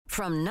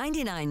From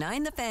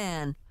 99.9 The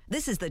Fan,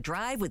 this is The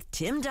Drive with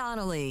Tim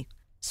Donnelly.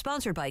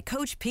 Sponsored by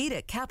Coach Pete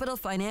at Capital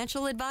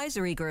Financial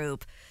Advisory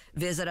Group.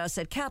 Visit us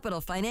at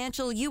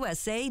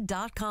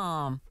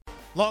capitalfinancialusa.com.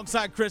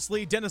 Alongside Chris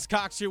Lee, Dennis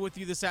Cox here with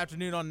you this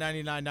afternoon on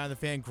 99.9 The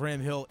Fan.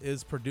 Graham Hill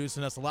is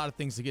producing us. A lot of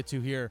things to get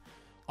to here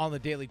on the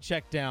Daily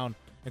Checkdown,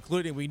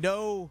 including we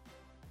know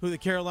who the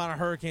Carolina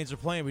Hurricanes are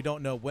playing. We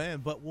don't know when,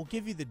 but we'll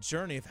give you the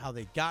journey of how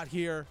they got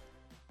here.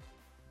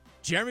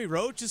 Jeremy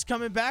Roach is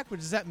coming back, but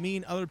does that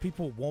mean other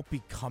people won't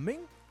be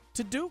coming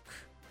to Duke?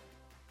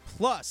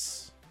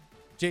 Plus,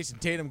 Jayson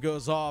Tatum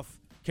goes off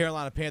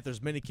Carolina Panthers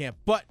minicamp.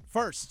 But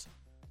first,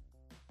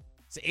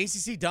 is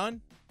the ACC done?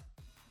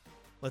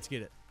 Let's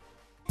get it.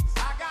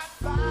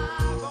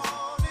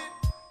 All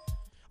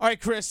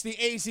right, Chris, the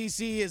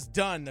ACC is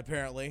done,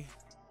 apparently.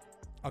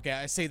 Okay,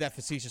 I say that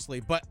facetiously,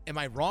 but am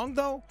I wrong,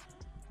 though?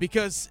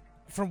 Because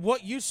from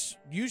what you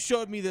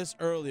showed me this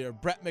earlier,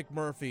 Brett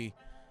McMurphy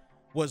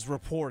was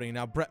reporting.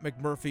 Now, Brett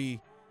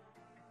McMurphy,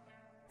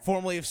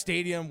 formerly of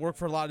Stadium, worked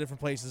for a lot of different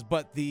places,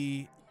 but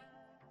the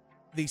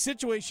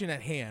situation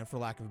at hand, for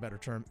lack of a better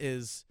term,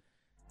 is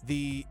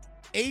the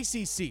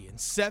ACC and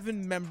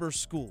 7-member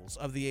schools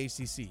of the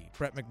ACC.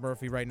 Brett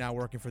McMurphy right now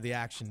working for the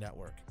Action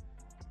Network.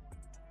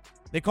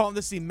 They call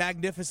this the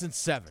Magnificent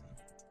Seven.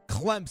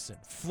 Clemson,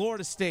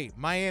 Florida State,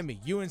 Miami,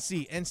 UNC,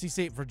 NC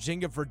State,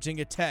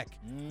 Virginia Tech.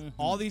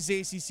 All these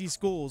ACC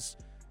schools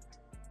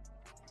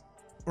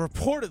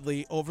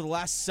reportedly over the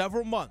last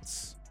several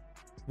months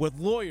with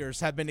lawyers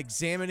have been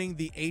examining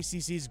the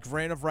ACC's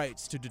grant of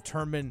rights to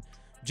determine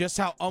just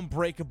how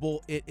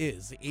unbreakable it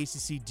is. The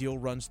ACC deal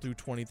runs through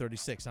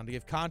 2036. Now, to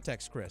give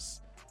context,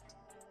 Chris,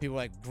 people are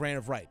like, grant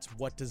of rights,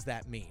 what does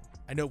that mean?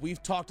 I know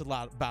we've talked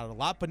about it a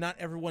lot, but not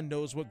everyone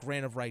knows what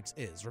grant of rights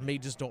is, or may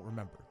just don't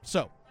remember.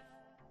 So,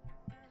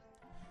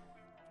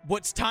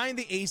 what's tying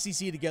the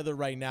ACC together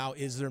right now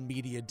is their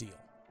media deal.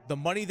 The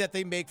money that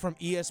they make from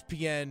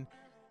ESPN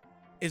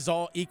is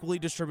all equally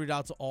distributed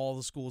out to all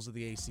the schools of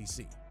the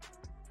ACC.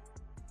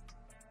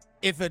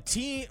 If a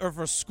team or if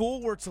a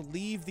school were to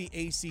leave the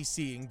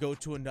ACC and go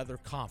to another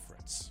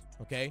conference,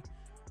 okay,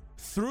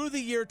 through the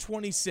year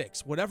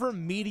 26, whatever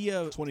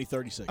media...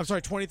 2036. I'm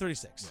sorry,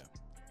 2036. Yeah.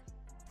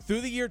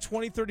 Through the year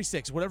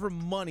 2036, whatever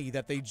money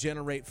that they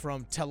generate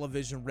from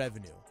television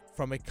revenue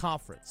from a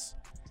conference,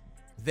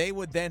 they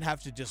would then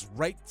have to just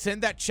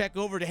send that check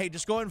over to, hey,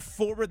 just go ahead and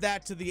forward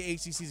that to the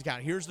ACC's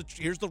account. Here's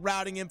the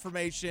routing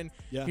information.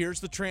 Yeah. Here's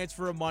the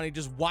transfer of money.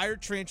 Just wire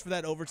transfer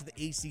that over to the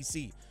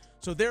ACC.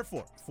 So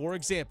therefore, for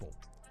example,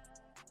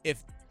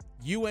 if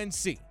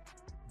UNC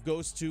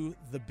goes to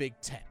the Big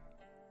Ten,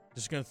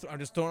 I'm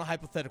just throwing a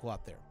hypothetical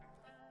out there.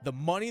 The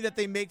money that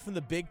they make from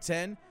the Big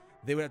Ten,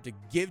 they would have to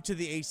give to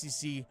the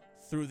ACC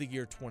through the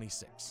year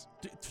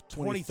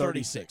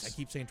 2036. I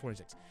keep saying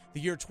 26. The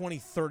year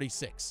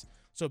 2036.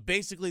 So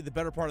basically the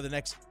better part of the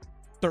next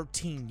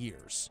 13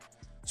 years.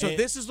 So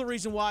this is the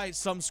reason why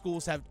some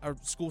schools have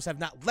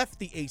not left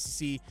the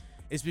ACC,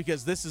 is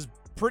because this is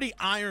pretty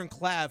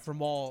ironclad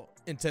from all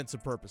intents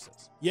and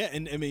purposes. Yeah,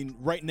 and I mean,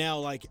 right now,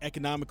 like,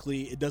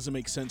 economically, it doesn't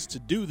make sense to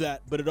do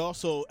that, but it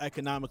also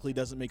economically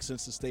doesn't make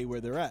sense to stay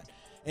where they're at.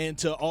 And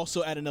to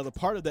also add another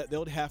part of that, they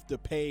would have to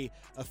pay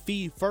a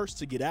fee first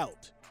to get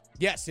out.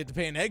 Yes, you have to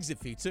pay an exit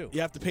fee, too.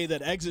 You have to pay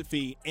that exit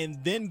fee and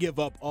then give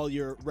up all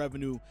your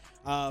revenue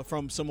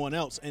from someone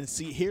else. And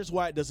see, here's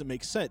why it doesn't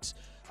make sense.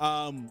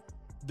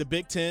 The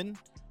Big Ten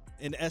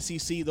and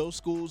SEC, those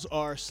schools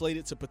are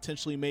slated to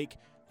potentially make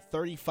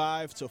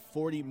 $35 to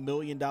 $40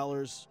 million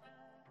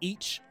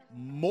each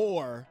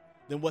more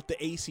than what the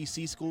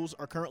ACC schools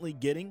are currently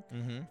getting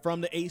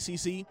from the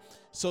ACC.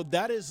 So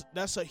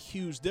that's a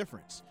huge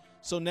difference.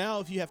 So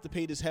now if you have to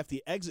pay this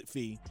hefty exit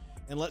fee,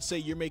 and let's say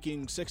you're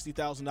making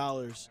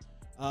 $60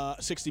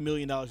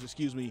 million,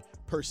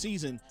 per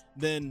season,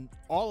 then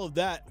all of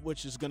that,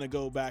 which is going to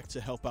go back to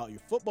help out your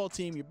football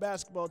team, your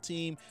basketball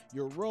team,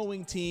 your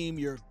rowing team,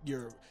 your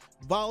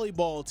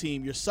volleyball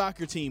team, your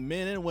soccer team,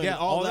 men and women,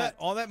 all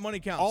that money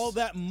counts. All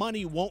that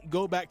money won't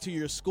go back to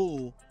your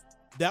school.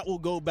 That will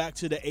go back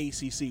to the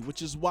ACC,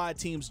 which is why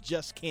teams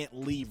just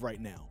can't leave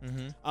right now.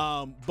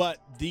 But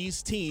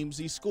these teams,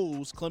 these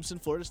schools, Clemson,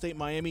 Florida State,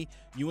 Miami,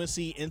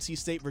 UNC, NC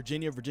State,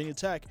 Virginia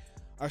Tech,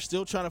 are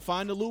still trying to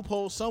find a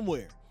loophole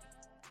somewhere.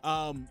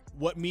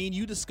 What me and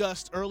you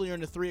discussed earlier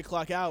in the 3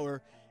 o'clock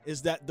hour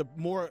is that the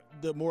more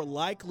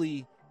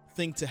likely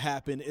thing to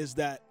happen is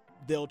that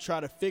they'll try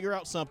to figure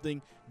out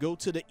something, go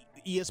to the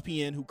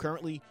ESPN, who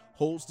currently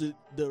holds the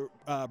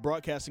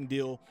broadcasting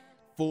deal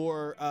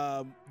for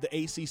the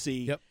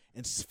ACC,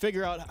 and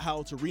figure out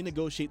how to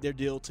renegotiate their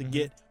deal to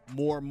get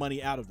more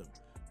money out of them.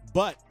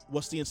 But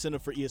what's the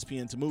incentive for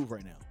ESPN to move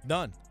right now?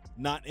 None.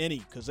 Not any,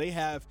 because they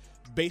have,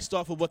 based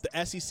off of what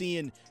the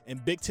SEC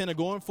and Big Ten are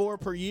going for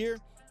per year,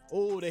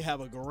 they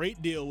have a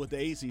great deal with the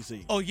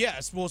ACC. Oh,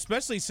 yes. Well,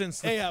 especially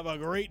since they have a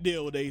great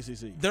deal with the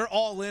ACC. They're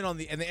all in on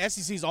and the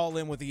SEC's all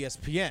in with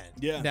ESPN.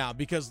 Yeah. Now,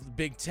 because the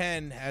Big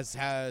Ten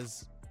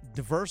has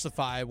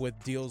diversified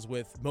with deals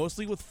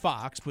mostly with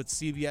Fox, but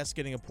CBS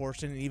getting a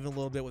portion, and even a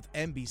little bit with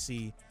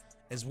NBC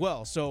as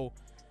well. So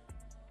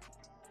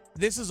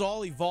this is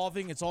all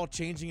evolving. It's all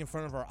changing in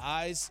front of our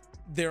eyes.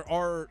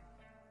 There's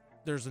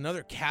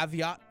another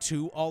caveat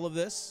to all of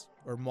this,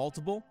 or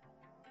multiple.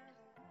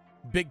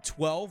 Big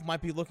 12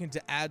 might be looking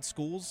to add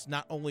schools,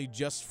 not only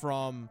just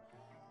from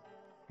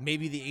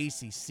maybe the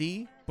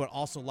ACC, but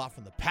also a lot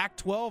from the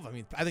Pac-12. I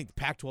mean, I think the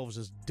Pac-12 was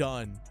just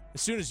done.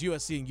 As soon as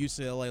USC and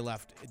UCLA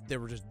left, they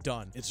were just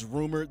done. It's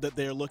rumored that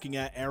they're looking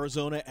at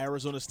Arizona,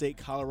 Arizona State,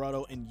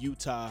 Colorado, and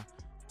Utah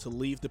to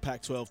leave the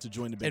Pac-12 to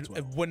join the Big 12.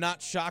 It would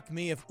not shock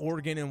me if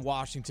Oregon and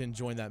Washington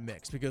joined that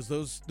mix, because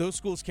those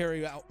schools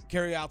carry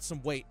out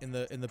some weight in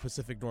the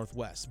Pacific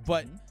Northwest.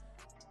 But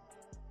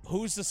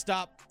who's to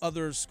stop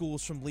other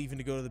schools from leaving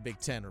to go to the Big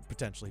Ten, or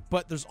potentially?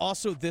 But there's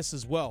also this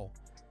as well.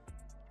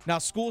 Now,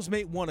 schools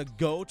may want to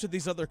go to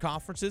these other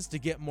conferences to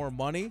get more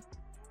money,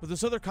 but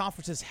those other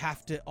conferences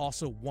have to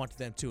also want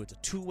them too. It's a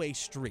two-way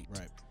street.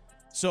 Right.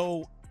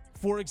 So,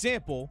 for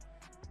example,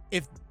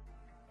 if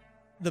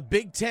the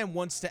Big Ten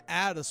wants to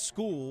add a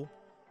school,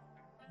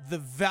 the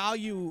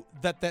value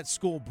that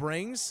school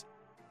brings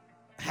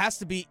has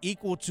to be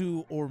equal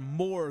to or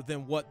more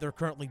than what they're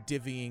currently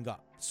divvying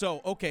up.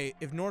 So, okay,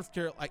 if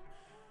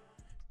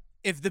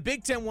if the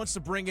Big Ten wants to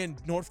bring in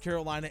North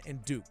Carolina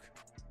and Duke,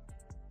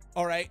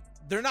 all right,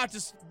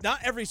 not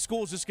every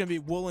school is just going to be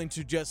willing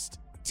to just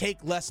take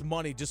less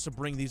money just to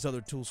bring these other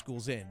two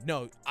schools in.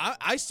 No,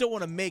 I still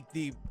want to make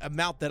the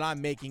amount that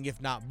I'm making,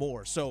 if not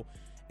more. So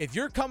if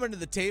you're coming to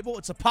the table,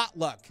 it's a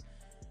potluck.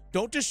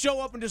 Don't just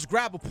show up and just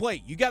grab a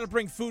plate. You got to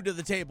bring food to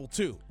the table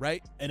too,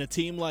 right? And a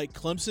team like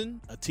Clemson,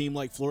 a team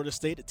like Florida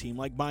State, a team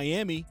like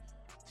Miami,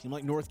 a team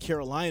like North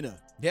Carolina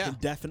can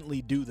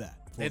definitely do that.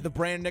 They have the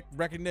brand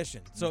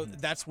recognition. So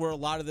that's where a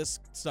lot of this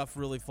stuff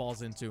really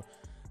falls into.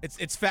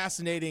 It's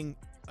fascinating.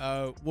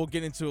 We'll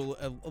get into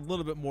a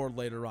little bit more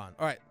later on.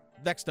 All right,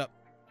 next up.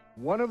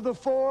 One of the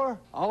four,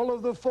 all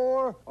of the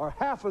four, or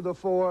half of the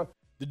four.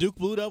 The Duke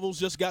Blue Devils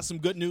just got some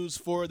good news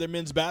for their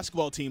men's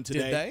basketball team today.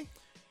 Did they?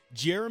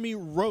 Jeremy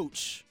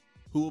Roach,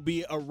 who will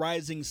be a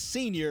rising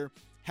senior,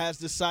 has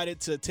decided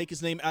to take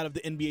his name out of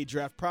the NBA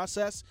draft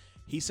process.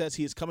 He says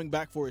he is coming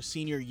back for his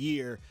senior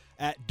year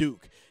at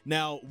Duke.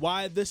 Now,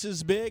 why this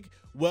is big?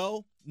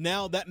 Well,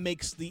 now that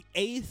makes the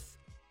 8th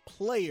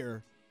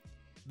player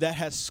that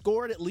has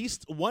scored at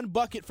least one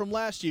bucket from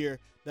last year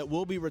that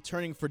will be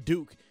returning for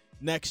Duke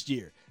next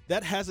year.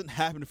 That hasn't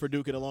happened for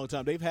Duke in a long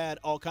time. They've had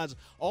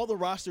all the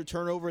roster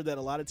turnover that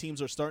a lot of teams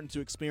are starting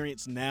to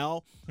experience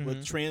now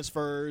with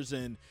transfers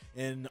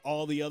and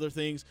all the other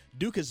things.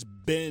 Duke has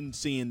been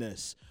seeing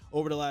this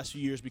over the last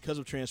few years because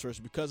of transfers,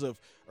 because of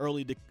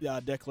early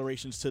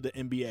declarations to the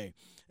NBA.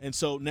 And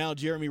so now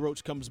Jeremy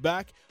Roach comes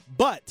back.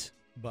 But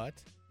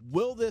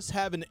will this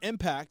have an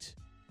impact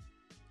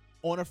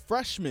on a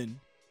freshman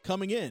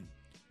coming in?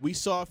 We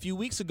saw a few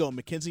weeks ago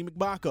Mackenzie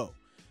McBacco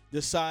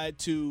decide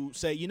to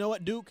say, you know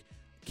what, Duke,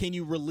 can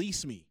you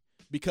release me?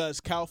 Because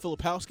Kyle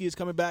Filipowski is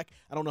coming back.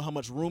 I don't know how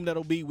much room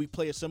that'll be. We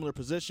play a similar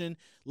position.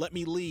 Let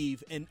me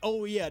leave. And,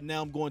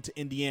 now I'm going to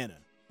Indiana.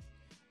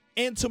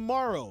 And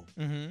tomorrow,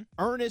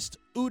 Ernest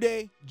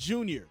Ude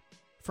Jr.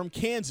 from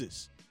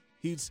Kansas.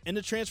 He's in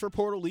the transfer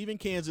portal, leaving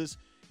Kansas.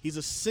 He's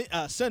a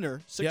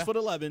center,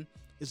 6'11",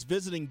 is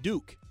visiting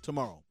Duke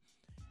tomorrow.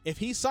 If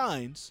he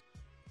signs,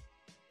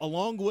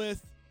 along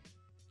with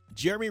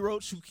Jeremy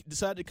Roach, who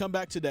decided to come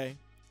back today,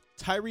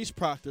 Tyrese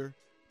Proctor,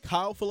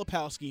 Kyle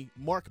Filipowski,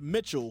 Mark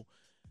Mitchell,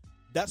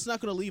 that's not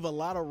going to leave a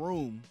lot of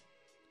room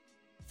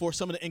for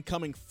some of the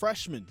incoming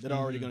freshmen that are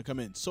already going to come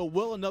in. So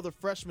will another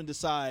freshman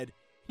decide,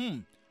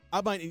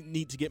 I might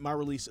need to get my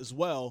release as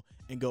well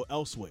and go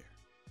elsewhere?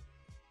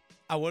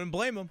 I wouldn't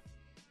blame him.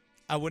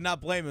 I would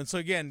not blame him. So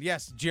again,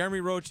 yes,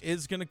 Jeremy Roach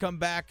is going to come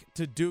back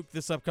to Duke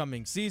this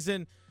upcoming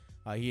season.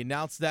 He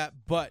announced that,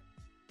 but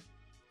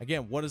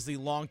again, what is the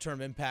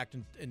long-term impact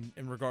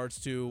in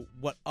regards to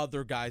what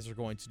other guys are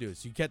going to do?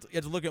 So you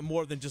have to look at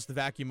more than just the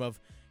vacuum of,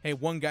 hey,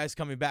 one guy's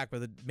coming back,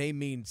 but it may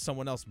mean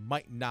someone else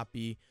might not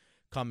be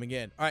coming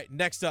in. All right,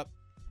 next up.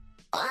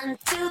 1,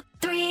 2,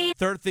 3.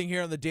 Third thing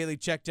here on the Daily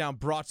Checkdown,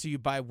 brought to you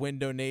by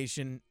Window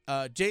Nation.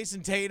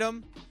 Jayson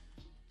Tatum,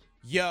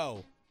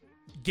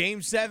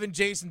 Game 7,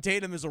 Jayson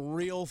Tatum is a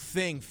real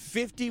thing.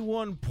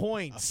 51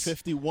 points. A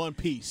 51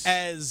 piece.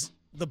 As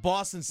the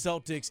Boston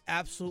Celtics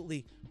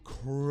absolutely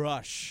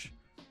crush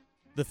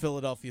the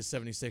Philadelphia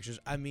 76ers.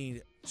 I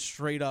mean,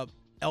 straight up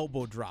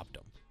elbow dropped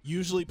them.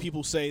 Usually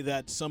people say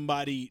that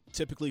somebody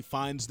typically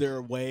finds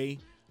their way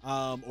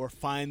or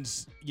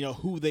finds,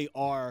 who they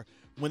are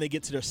when they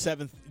get to their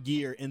 7th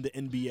year in the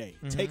NBA.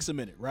 It takes a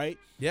minute, right?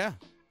 Yeah.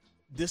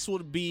 This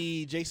would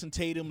be Jayson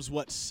Tatum's,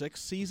 6th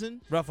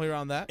season? Roughly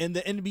around that. In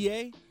the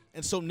NBA.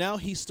 And so now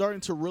he's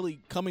starting to really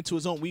come into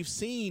his own. We've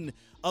seen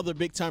other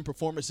big-time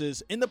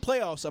performances in the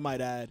playoffs, I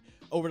might add,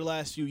 over the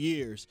last few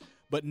years.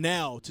 But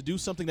now, to do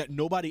something that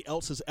nobody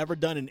else has ever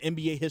done in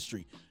NBA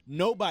history.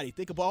 Nobody.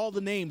 Think of all the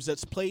names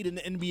that's played in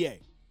the NBA.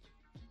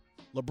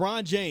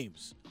 LeBron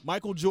James,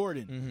 Michael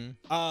Jordan,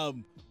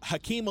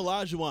 Hakeem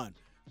Olajuwon,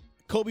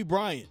 Kobe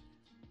Bryant.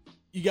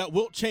 You got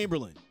Wilt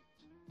Chamberlain.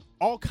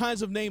 all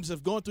kinds of names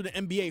have gone through the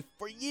NBA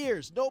for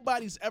years.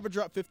 Nobody's ever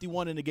dropped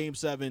 51 in a Game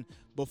 7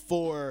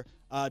 before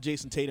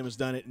Jayson Tatum has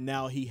done it, and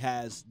now he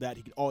has that.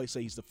 He can always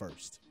say he's the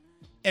first.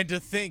 And to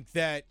think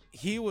that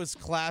he was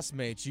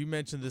classmates, you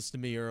mentioned this to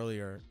me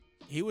earlier,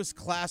 he was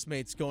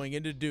classmates going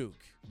into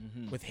Duke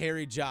with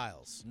Harry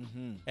Giles.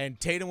 And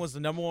Tatum was the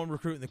number 1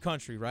 recruit in the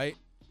country, right?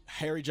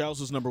 Harry Giles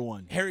was number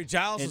 1. Harry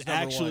Giles was number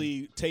 1. And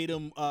actually,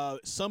 Tatum,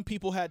 some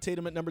people had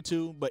Tatum at number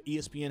 2, but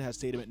ESPN has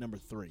Tatum at number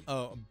 3.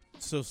 Oh, I'm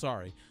so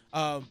sorry.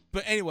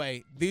 But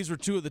anyway, these were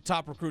 2 of the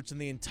top recruits in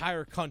the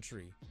entire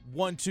country.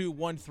 1, 2,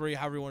 1, 3,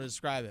 however you want to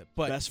describe it.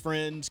 But best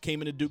friends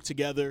came into Duke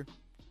together.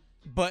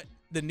 But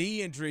the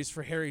knee injuries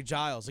for Harry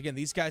Giles, again,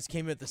 these guys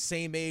came in at the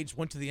same age,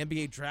 went to the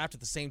NBA draft at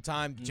the same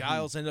time.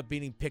 Giles ended up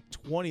being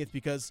picked 20th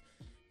because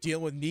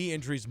dealing with knee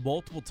injuries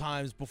multiple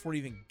times before he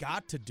even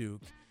got to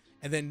Duke,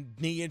 and then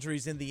knee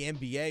injuries in the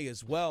NBA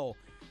as well.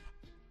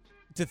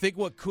 To think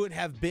what could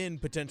have been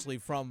potentially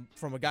from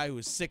a guy who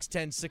was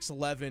 6'10",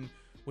 6'11",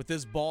 with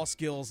his ball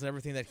skills and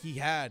everything that he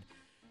had.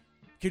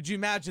 Could you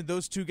imagine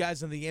those 2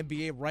 guys in the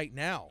NBA right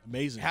now?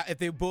 Amazing. If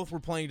they both were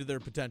playing to their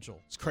potential.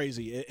 It's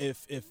crazy.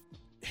 If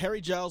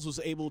Harry Giles was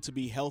able to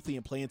be healthy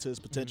and play into his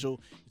potential,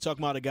 you're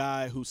talking about a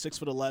guy who's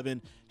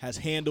 6'11", has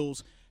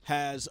handles,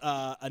 has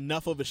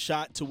enough of a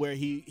shot to where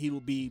he'll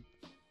be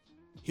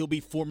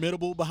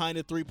formidable behind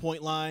the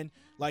 3-point line.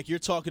 Like, you're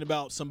talking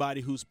about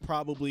somebody who's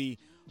probably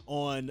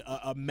on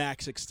a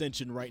max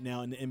extension right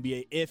now in the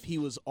NBA if he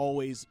was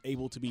always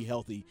able to be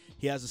healthy.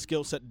 He has a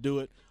skill set to do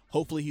it.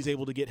 Hopefully he's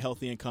able to get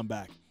healthy and come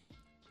back.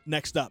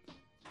 Next up.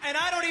 And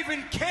I don't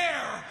even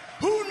care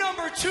who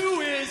number 2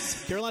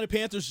 is. Carolina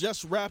Panthers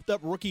just wrapped up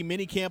rookie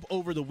minicamp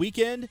over the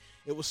weekend.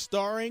 It was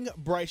starring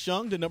Bryce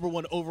Young, the number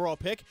 1 overall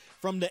pick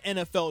from the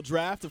NFL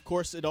draft. Of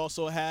course, it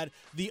also had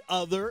the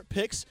other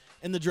picks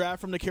in the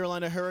draft from the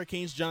Carolina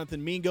Hurricanes,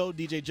 Jonathan Mingo,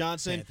 DJ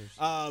Johnson.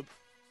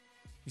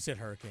 You said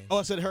Hurricanes. Oh,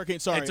 I said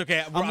Hurricanes. Sorry. It's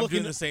okay. I'm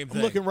doing the same thing.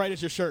 I'm looking right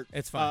at your shirt.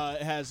 It's fine.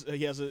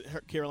 He has a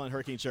Carolina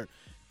Hurricane shirt.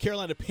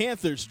 Carolina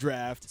Panthers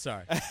draft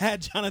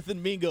had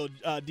Jonathan Mingo,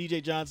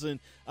 DJ Johnson,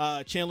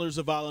 Chandler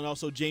Zavala, and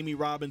also Jamie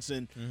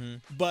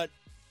Robinson. But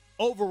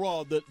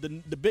overall,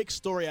 the big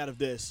story out of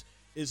this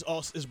is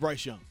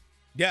Bryce Young.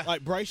 Yeah.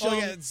 Like, Bryce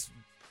Young,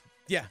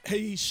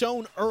 he's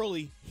shown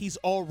early he's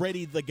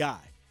already the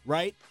guy,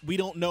 right? We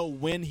don't know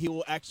when he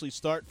will actually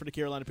start for the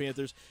Carolina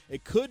Panthers.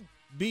 It could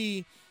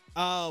be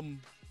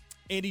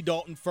Andy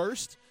Dalton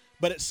first,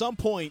 but at some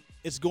point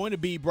it's going to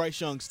be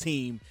Bryce Young's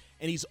team,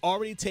 and he's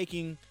already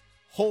taking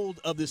hold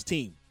of this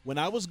team. When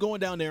I was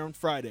going down there on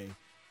Friday,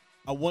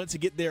 I wanted to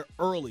get there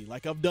early,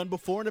 like I've done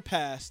before in the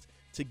past,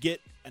 to get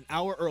an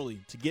hour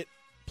early, to get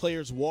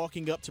players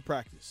walking up to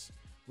practice.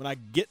 When I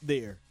get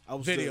there, I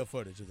was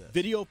footage of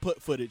this.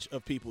 Footage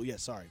of people. Yeah,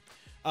 sorry.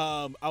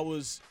 I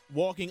was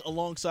walking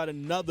alongside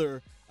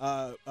another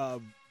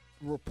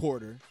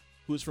reporter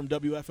who is from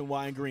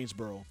WFNY in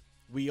Greensboro.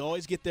 We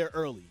always get there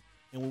early,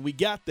 and when we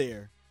got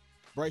there,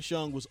 Bryce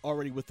Young was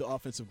already with the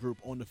offensive group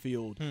on the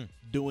field,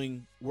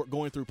 going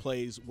through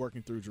plays,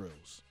 working through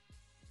drills.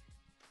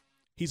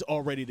 He's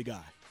already the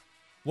guy.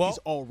 He's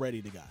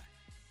already the guy.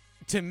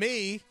 To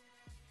me,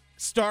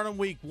 start on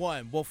week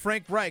 1. Well,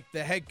 Frank Reich,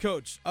 the head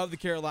coach of the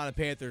Carolina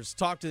Panthers,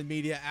 talked to the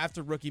media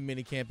after rookie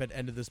minicamp at the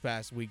end of this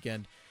past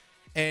weekend,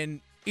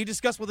 and he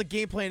discussed what the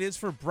game plan is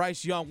for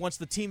Bryce Young once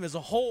the team as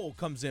a whole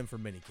comes in for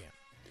minicamp.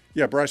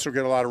 Yeah, Bryce will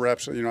get a lot of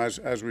reps. You know,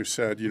 as we've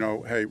said, you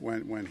know, hey,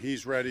 when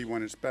he's ready,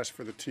 when it's best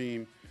for the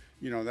team,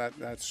 you know,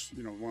 that's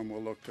when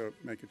we'll look to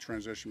make a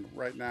transition. But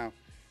right now,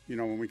 you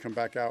know, when we come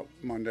back out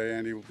Monday,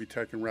 Andy will be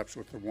taking reps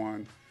with the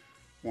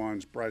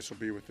ones. Bryce will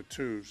be with the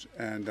 2s,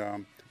 and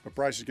but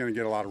Bryce is going to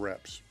get a lot of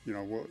reps. You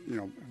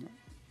know,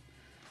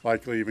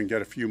 likely even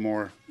get a few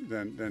more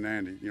than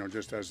Andy. You know,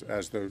 just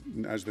as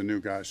the new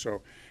guy.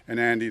 So, and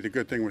Andy, the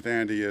good thing with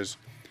Andy is,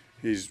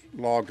 he's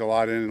logged a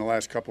lot in the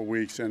last couple of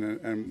weeks,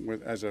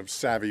 and as a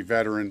savvy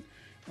veteran,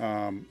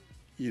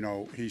 you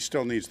know, he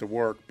still needs to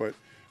work, but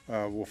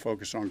we'll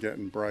focus on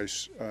getting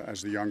Bryce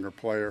as the younger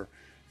player,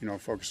 you know,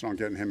 focusing on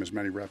getting him as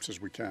many reps as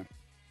we can.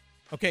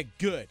 Okay,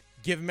 good.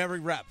 Give him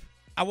every rep.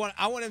 I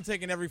want him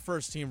taking every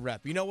first team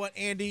rep. You know what,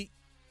 Andy?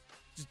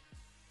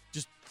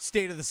 Just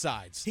stay to the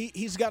sides.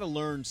 He's got to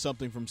learn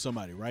something from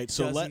somebody, right?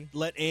 So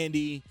let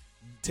Andy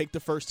take the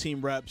first team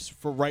reps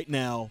for right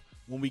now.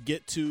 When we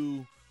get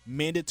to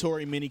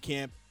mandatory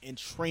minicamp and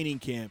training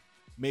camp,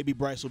 maybe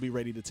Bryce will be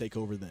ready to take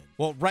over then.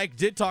 Well, Reich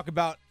did talk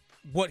about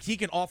what he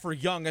can offer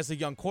Young as a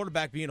young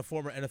quarterback, being a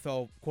former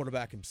NFL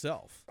quarterback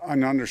himself.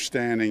 An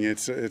understanding,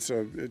 it's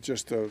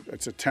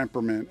a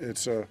temperament.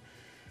 It's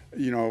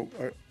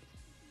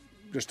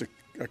just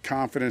a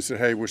confidence that,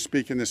 hey, we're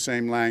speaking the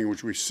same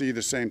language, we see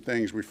the same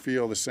things, we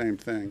feel the same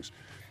things.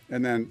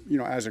 And then, you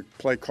know, as a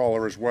play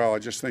caller as well, I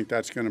just think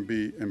that's going to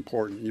be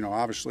important. You know,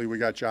 obviously we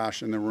got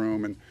Josh in the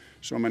room and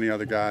so many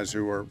other guys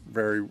who are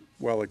very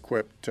well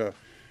equipped to,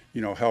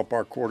 you know, help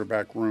our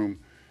quarterback room,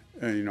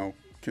 you know,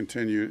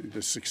 continue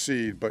to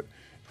succeed. But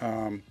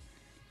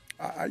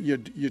I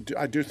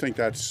do think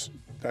that's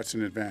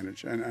an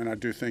advantage, and I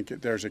do think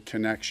there's a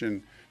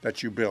connection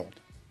that you build.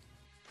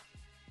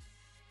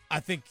 I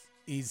think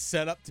he's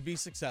set up to be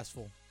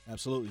successful.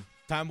 Absolutely.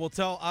 Time will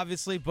tell,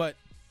 obviously, but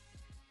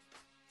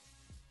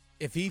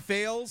if he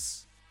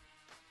fails,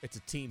 it's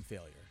a team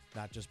failure,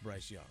 not just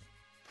Bryce Young.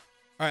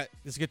 All right,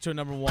 let's get to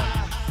number one.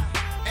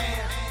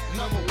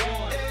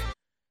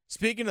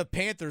 Speaking of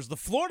Panthers, the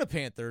Florida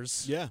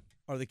Panthers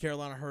are the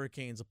Carolina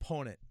Hurricanes'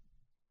 opponent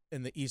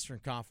in the Eastern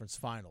Conference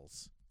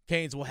Finals.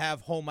 Canes will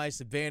have home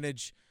ice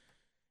advantage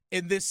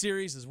in this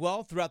series as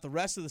well throughout the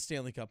rest of the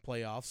Stanley Cup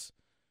playoffs.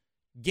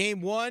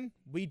 Game 1,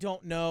 we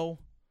don't know.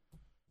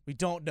 We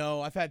don't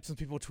know. I've had some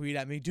people tweet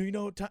at me, do you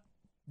know?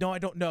 No, I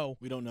don't know.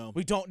 We don't know.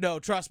 We don't know.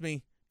 Trust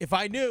me. If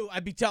I knew,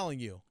 I'd be telling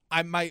you.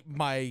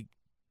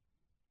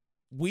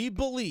 We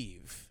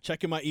believe.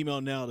 Checking my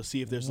email now to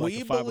see if there's like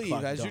a 5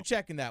 o'clock as dump. you're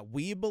checking that,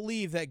 we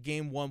believe that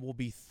Game 1 will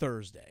be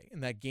Thursday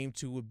and that Game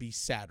 2 would be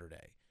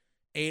Saturday.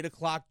 8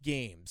 o'clock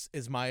games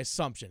is my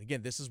assumption.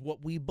 Again, this is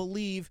what we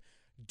believe.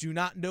 Do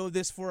not know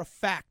this for a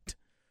fact.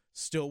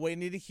 Still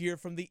waiting to hear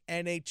from the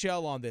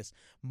NHL on this.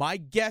 My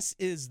guess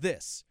is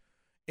this.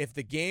 If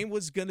the game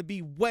was going to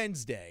be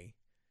Wednesday,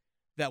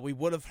 that we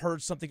would have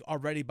heard something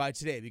already by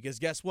today. Because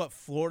guess what?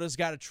 Florida's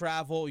got to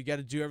travel. You got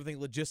to do everything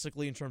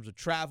logistically in terms of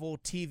travel,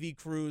 TV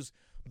crews,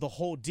 the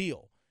whole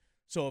deal.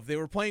 So if they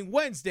were playing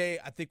Wednesday,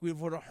 I think we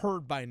would have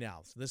heard by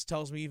now. So this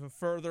tells me even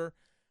further.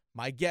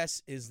 My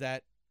guess is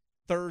that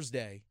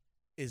Thursday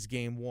is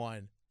Game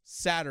 1,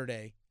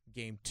 Saturday,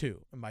 Game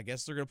 2. And my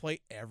guess they're going to play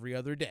every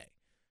other day.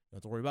 Don't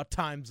have to worry about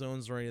time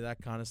zones or any of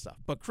that kind of stuff.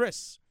 But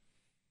Chris,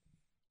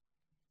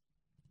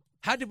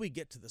 how did we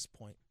get to this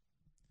point?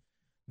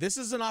 This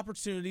is an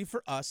opportunity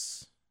for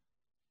us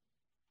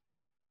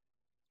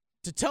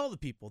to tell the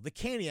people, the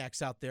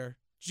Caniacs out there,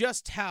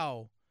 just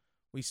how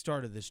we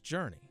started this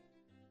journey.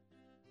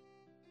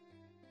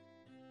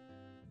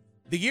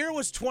 The year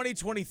was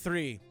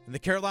 2023, and the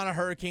Carolina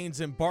Hurricanes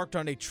embarked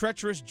on a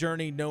treacherous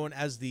journey known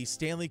as the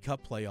Stanley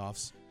Cup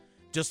Playoffs.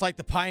 Just like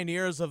the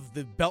pioneers of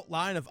the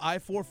Beltline of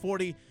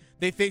I-440,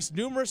 they faced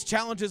numerous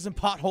challenges and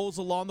potholes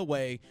along the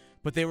way,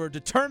 but they were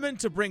determined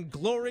to bring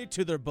glory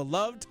to their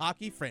beloved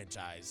hockey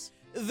franchise.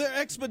 Their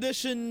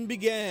expedition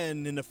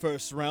began in the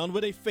first round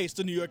where they faced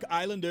the New York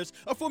Islanders,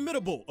 a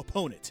formidable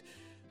opponent.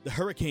 The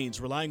Hurricanes,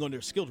 relying on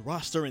their skilled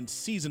roster and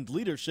seasoned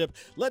leadership,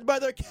 led by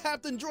their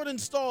captain Jordan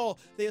Staal,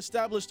 they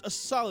established a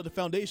solid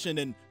foundation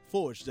and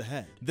forged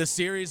ahead. The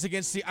series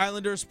against the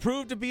Islanders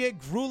proved to be a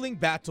grueling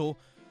battle.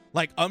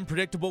 Like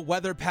unpredictable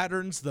weather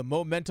patterns, the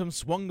momentum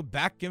swung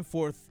back and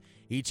forth.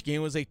 Each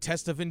game was a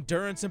test of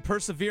endurance and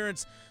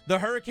perseverance. The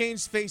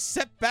Hurricanes faced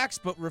setbacks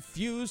but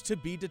refused to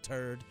be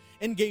deterred.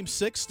 In Game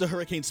 6, the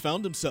Hurricanes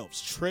found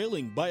themselves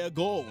trailing by a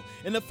goal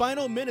in the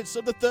final minutes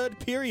of the third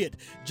period.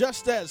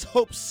 Just as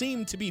hope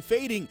seemed to be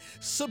fading,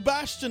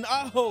 Sebastian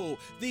Aho,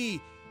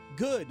 the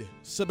good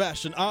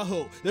Sebastian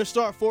Aho, their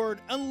star forward,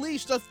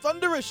 unleashed a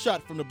thunderous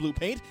shot from the blue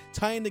paint,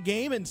 tying the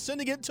game and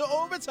sending it to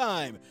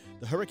overtime.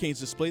 The Hurricanes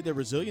displayed their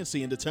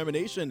resiliency and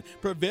determination,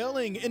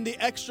 prevailing in the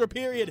extra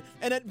period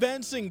and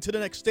advancing to the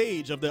next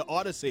stage of their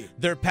odyssey.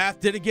 Their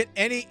path didn't get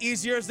any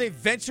easier as they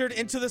ventured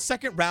into the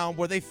second round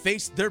where they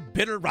faced their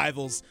bitter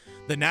rivals,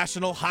 the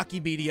national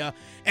hockey media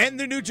and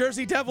the New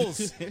Jersey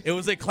Devils. It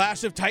was a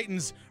clash of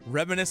titans,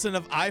 reminiscent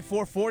of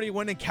I-440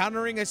 when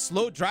encountering a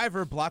slow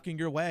driver blocking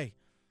your way.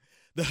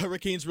 The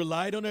Hurricanes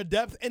relied on their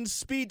depth and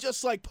speed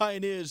just like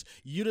pioneers,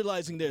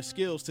 utilizing their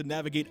skills to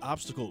navigate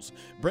obstacles.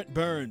 Brent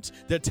Burns,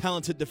 their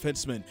talented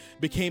defenseman,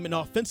 became an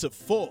offensive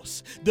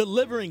force,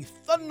 delivering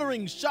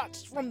thundering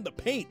shots from the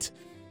paint.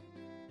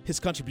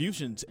 His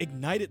contributions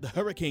ignited the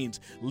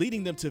Hurricanes,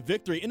 leading them to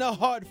victory in a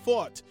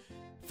hard-fought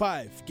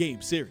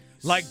 5-game series.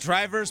 Like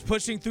drivers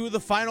pushing through the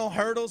final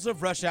hurdles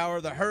of rush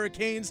hour, the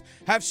Hurricanes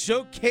have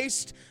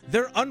showcased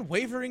their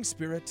unwavering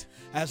spirit.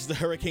 As the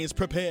Hurricanes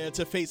prepare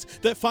to face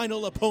their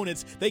final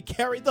opponents, they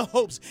carry the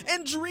hopes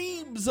and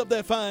dreams of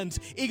their fans,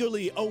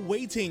 eagerly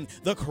awaiting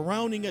the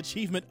crowning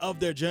achievement of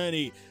their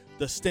journey.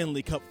 The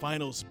Stanley Cup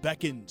Finals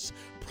beckons,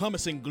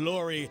 promising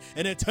glory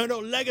and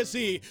eternal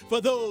legacy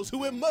for those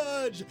who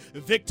emerge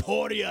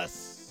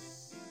victorious.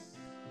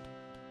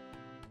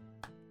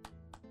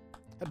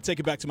 I had to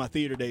take it back to my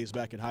theater days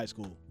back in high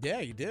school.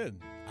 Yeah, you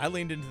did. I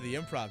leaned into the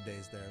improv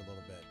days there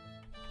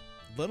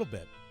a little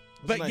bit.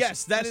 But nice,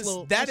 yes, that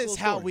is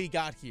how we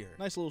got here.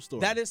 Nice little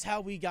story. That is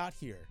how we got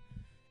here.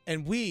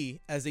 And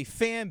we, as a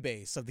fan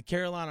base of the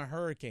Carolina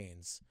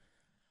Hurricanes,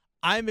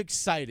 I'm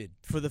excited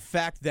for the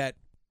fact that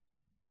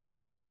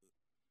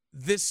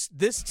this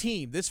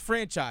team, this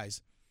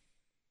franchise,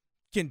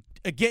 can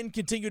again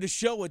continue to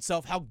show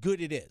itself how good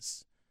it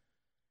is.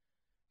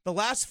 The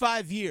last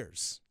 5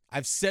 years,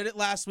 I've said it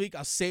last week,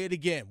 I'll say it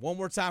again, one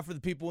more time for the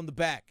people in the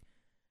back.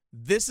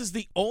 This is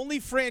the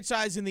only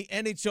franchise in the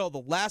NHL the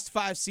last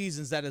 5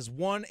 seasons that has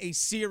won a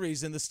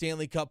series in the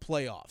Stanley Cup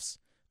playoffs.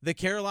 The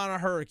Carolina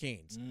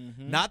Hurricanes,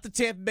 not the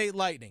Tampa Bay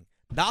Lightning,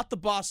 not the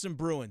Boston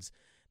Bruins,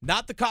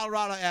 not the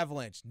Colorado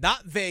Avalanche,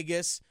 not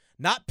Vegas,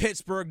 not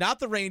Pittsburgh, not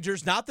the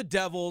Rangers, not the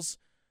Devils,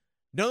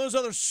 none of those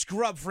other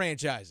scrub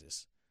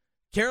franchises.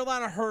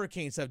 Carolina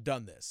Hurricanes have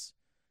done this.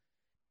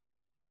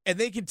 And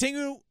they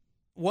continue,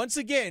 once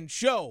again,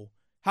 show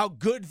how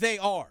good they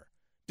are.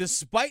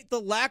 despite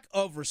the lack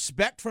of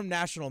respect from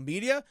national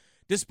media,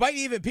 despite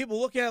even people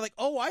looking at it like,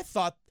 oh, I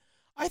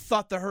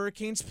thought the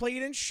Hurricanes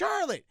played in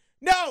Charlotte.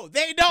 No,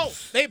 they don't.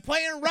 They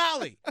play in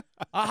Raleigh,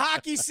 a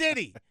hockey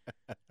city.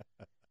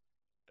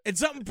 And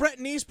something Brett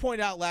Neese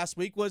pointed out last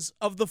week was,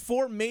 of the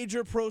 4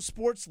 major pro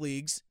sports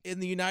leagues in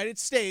the United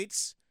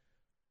States,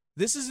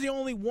 this is the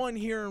only one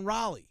here in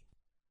Raleigh.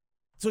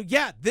 So,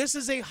 yeah, this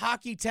is a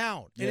hockey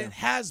town, and it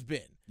has been.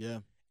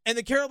 Yeah. And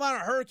the Carolina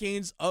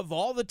Hurricanes, of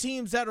all the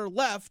teams that are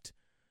left,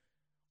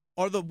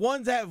 are the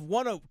ones that have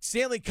won a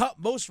Stanley Cup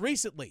most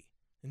recently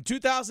in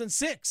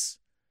 2006.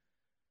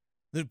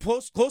 The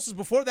closest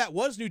before that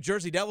was New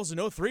Jersey Devils in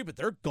 2003, but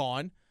they're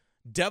gone.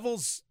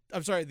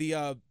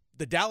 The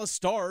Dallas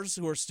Stars,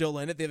 who are still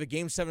in it, they have a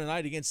Game 7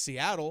 tonight against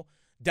Seattle.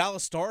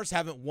 Dallas Stars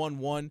haven't won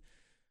one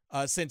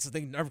since, I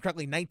think, if I remember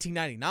correctly,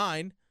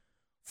 1999.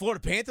 Florida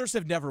Panthers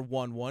have never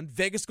won one.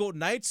 Vegas Golden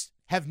Knights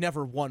have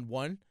never won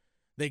one.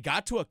 They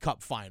got to a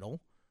Cup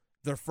final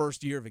their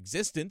first year of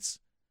existence,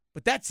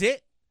 but that's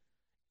it.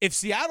 If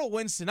Seattle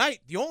wins tonight,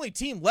 the only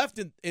team left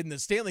in the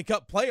Stanley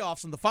Cup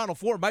playoffs in the Final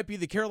Four might be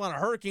the Carolina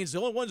Hurricanes, the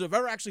only ones who have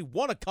ever actually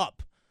won a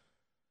cup.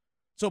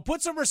 So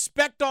put some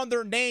respect on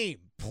their name,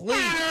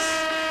 please.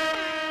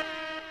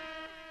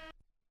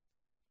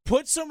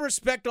 Put some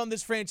respect on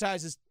this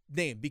franchise's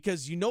name,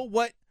 because you know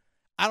what?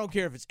 I don't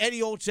care if it's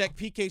Eddie Olczyk,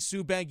 PK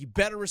Subban, you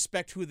better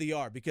respect who they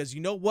are, because you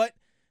know what?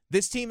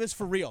 This team is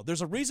for real.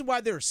 There's a reason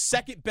why they're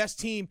second best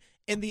team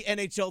in the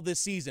NHL this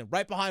season,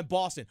 right behind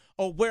Boston.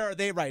 Oh, where are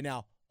they right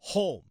now?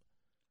 Home.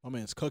 My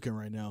man's cooking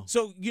right now.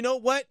 So you know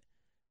what?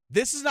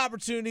 This is an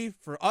opportunity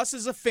for us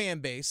as a fan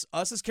base,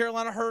 us as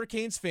Carolina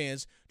Hurricanes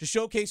fans, to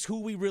showcase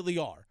who we really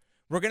are.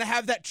 We're going to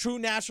have that true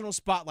national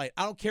spotlight.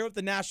 I don't care what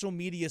the national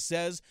media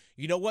says.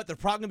 You know what? They're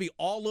probably going to be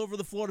all over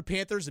the Florida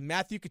Panthers and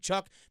Matthew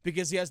Tkachuk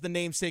because he has the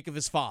namesake of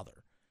his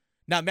father.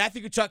 Now,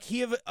 Matthew Tkachuk,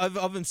 he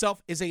of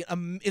himself is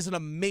an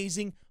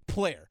amazing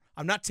player.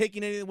 I'm not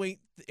taking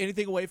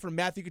anything away from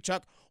Matthew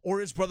Tkachuk or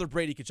his brother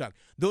Brady Tkachuk.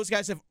 Those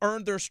guys have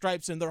earned their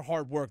stripes and their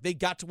hard work. They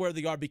got to where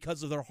they are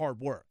because of their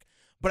hard work.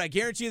 But I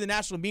guarantee you the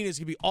national media is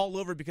going to be all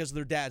over because of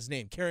their dad's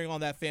name, carrying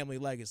on that family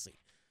legacy.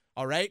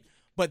 All right?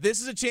 But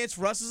this is a chance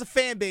for us as a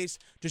fan base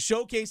to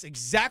showcase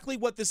exactly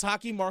what this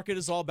hockey market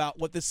is all about,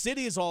 what the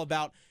city is all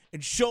about,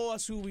 and show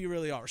us who we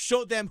really are.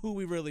 Show them who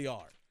we really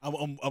are.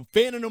 I'm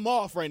fanning him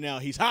off right now.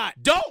 He's hot.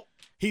 Don't!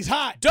 He's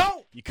hot.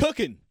 Don't! You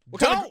cooking.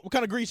 What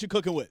kind of grease you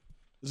cooking with?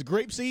 Is it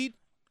grapeseed?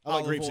 I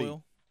like Olive grapeseed.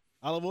 oil.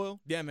 Olive oil?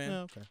 Yeah, man.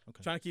 Yeah, okay.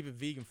 Trying to keep it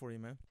vegan for you,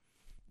 man.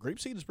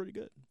 Grapeseed is pretty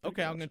good.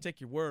 Okay, I'm going to take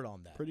your word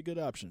on that. Pretty good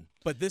option.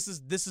 But this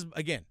is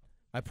again,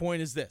 my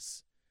point is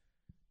this.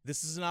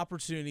 This is an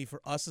opportunity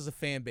for us as a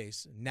fan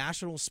base,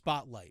 national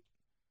spotlight,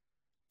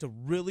 to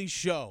really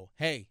show,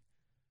 hey,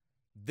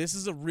 this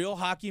is a real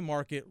hockey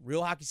market,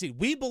 real hockey scene.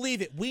 We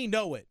believe it. We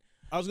know it.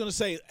 I was gonna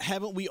say,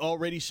 haven't we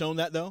already shown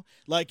that though?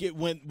 Like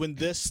when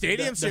this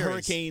Stadium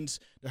series,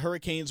 the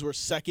Hurricanes were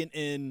second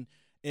in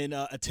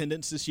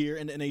attendance this year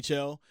in the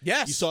NHL.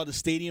 Yes, you saw the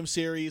Stadium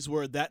series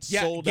where that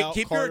sold out.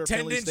 Keep your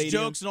attendance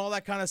jokes and all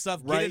that kind of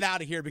stuff. Right? Get it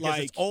out of here because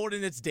it's old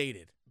and it's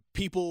dated.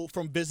 People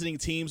from visiting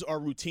teams are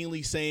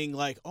routinely saying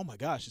like, "Oh my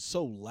gosh, it's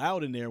so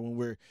loud in there." When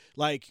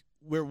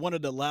we're one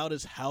of the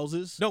loudest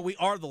houses. No, we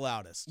are the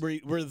loudest.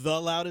 We're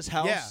the loudest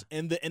house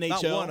in the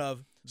NHL. Not one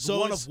of. So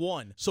one of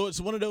one. So it's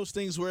one of those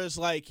things where it's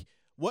like,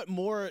 what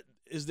more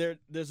is there?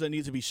 Does there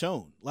need to be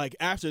shown? Like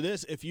after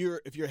this, if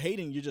you're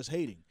hating, you're just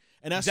hating,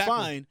 and that's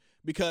fine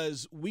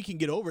because we can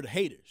get over the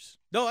haters.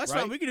 No, that's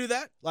fine. We can do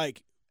that.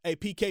 Like, hey,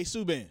 PK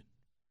Subban,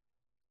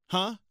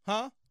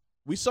 huh?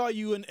 We saw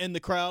you in the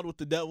crowd with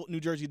the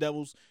New Jersey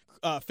Devils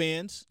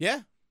fans.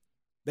 Yeah,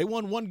 they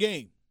won one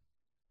game.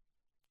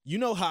 You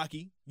know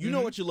hockey. You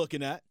know what you're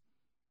looking at.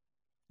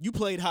 You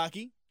played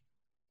hockey.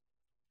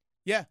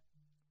 Yeah.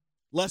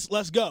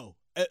 Let's go.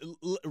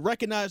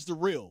 Recognize the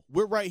real.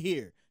 We're right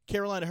here.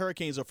 Carolina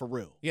Hurricanes are for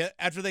real. Yeah,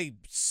 after they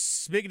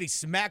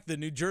smacked the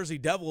New Jersey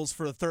Devils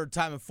for the third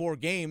time in 4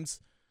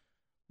 games,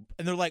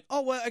 and they're like,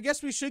 oh, well, I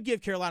guess we should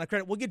give Carolina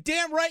credit. Well, you're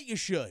damn right you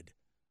should.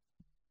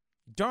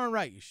 Darn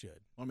right you should.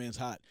 My man's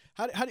hot.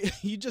 How do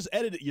you just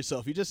edited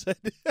yourself? You just said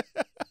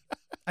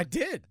I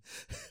did.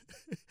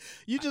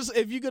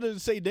 If you're gonna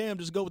say damn,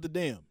 just go with the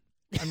damn.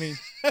 I mean,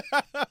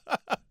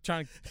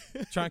 trying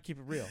to keep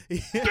it real.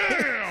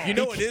 Damn! You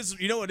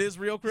know what is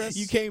real, Chris?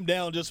 You came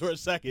down just for a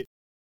second.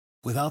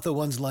 Without the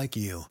ones like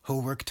you,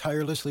 who work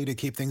tirelessly to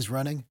keep things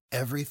running,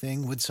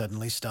 everything would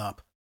suddenly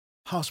stop.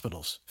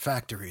 Hospitals,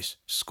 factories,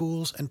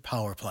 schools, and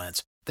power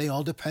plants, they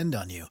all depend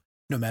on you.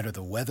 No matter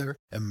the weather,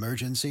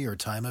 emergency, or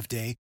time of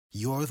day,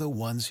 you're the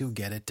ones who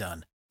get it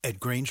done. At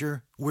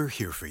Grainger, we're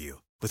here for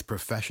you with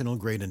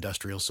professional-grade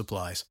industrial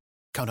supplies.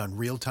 Count on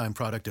real-time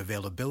product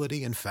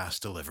availability and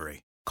fast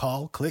delivery.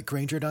 Call,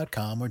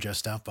 clickgrainger.com, or just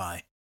stop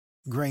by.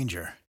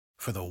 Grainger,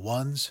 for the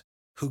ones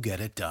who get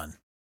it done.